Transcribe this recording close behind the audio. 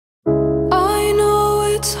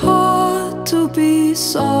it's hard to be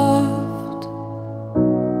soft.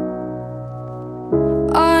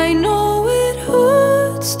 I know it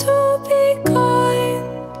hurts to be kind.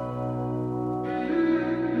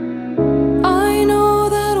 I know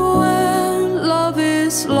that when love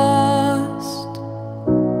is lost,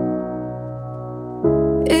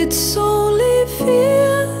 it's only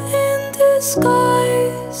fear in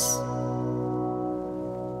disguise.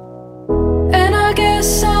 And I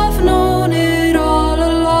guess I've known it all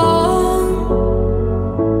along.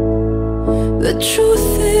 The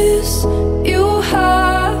truth is, you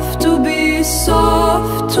have to be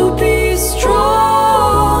soft to be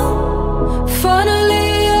strong.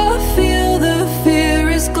 Finally I feel the fear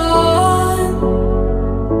is gone.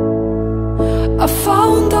 I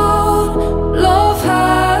found out love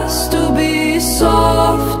has to be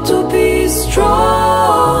soft to be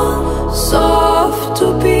strong. Soft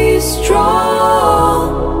to be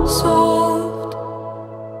strong. Soft.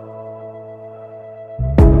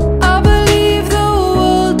 I believe the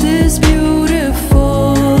world is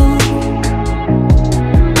beautiful.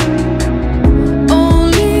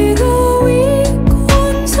 Only the weak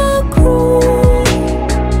ones are cruel.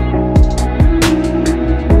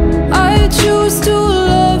 I choose to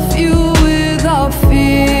love you without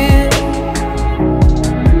fear.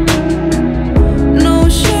 No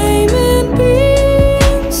shame in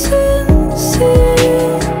being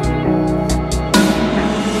sincere.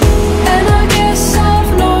 And I guess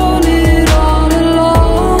I've known it all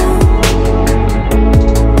along.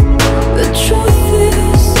 The truth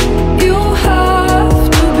is, you have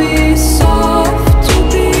to be soft to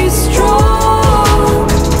be strong.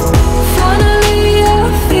 Finally I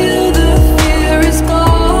feel the fear is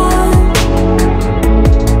gone.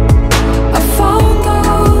 I found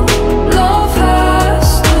out love has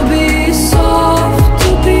to be soft to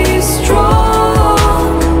be strong.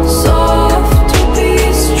 Soft to be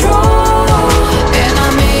strong. And I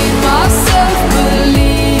made myself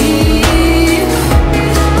believe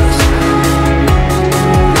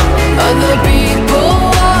other people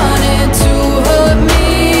wanted to hurt me.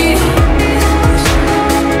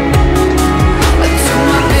 I took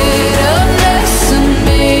my bitterness and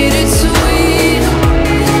made it sweet.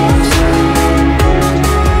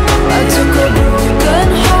 I took a broken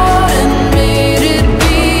heart and made it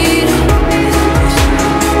beat.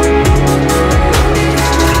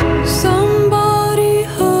 Somebody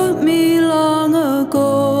hurt me long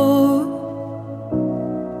ago,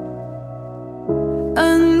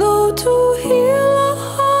 and though to heal a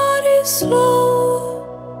heart is slow,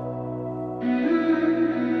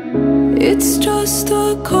 it's just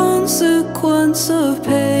a consequence of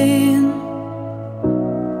pain.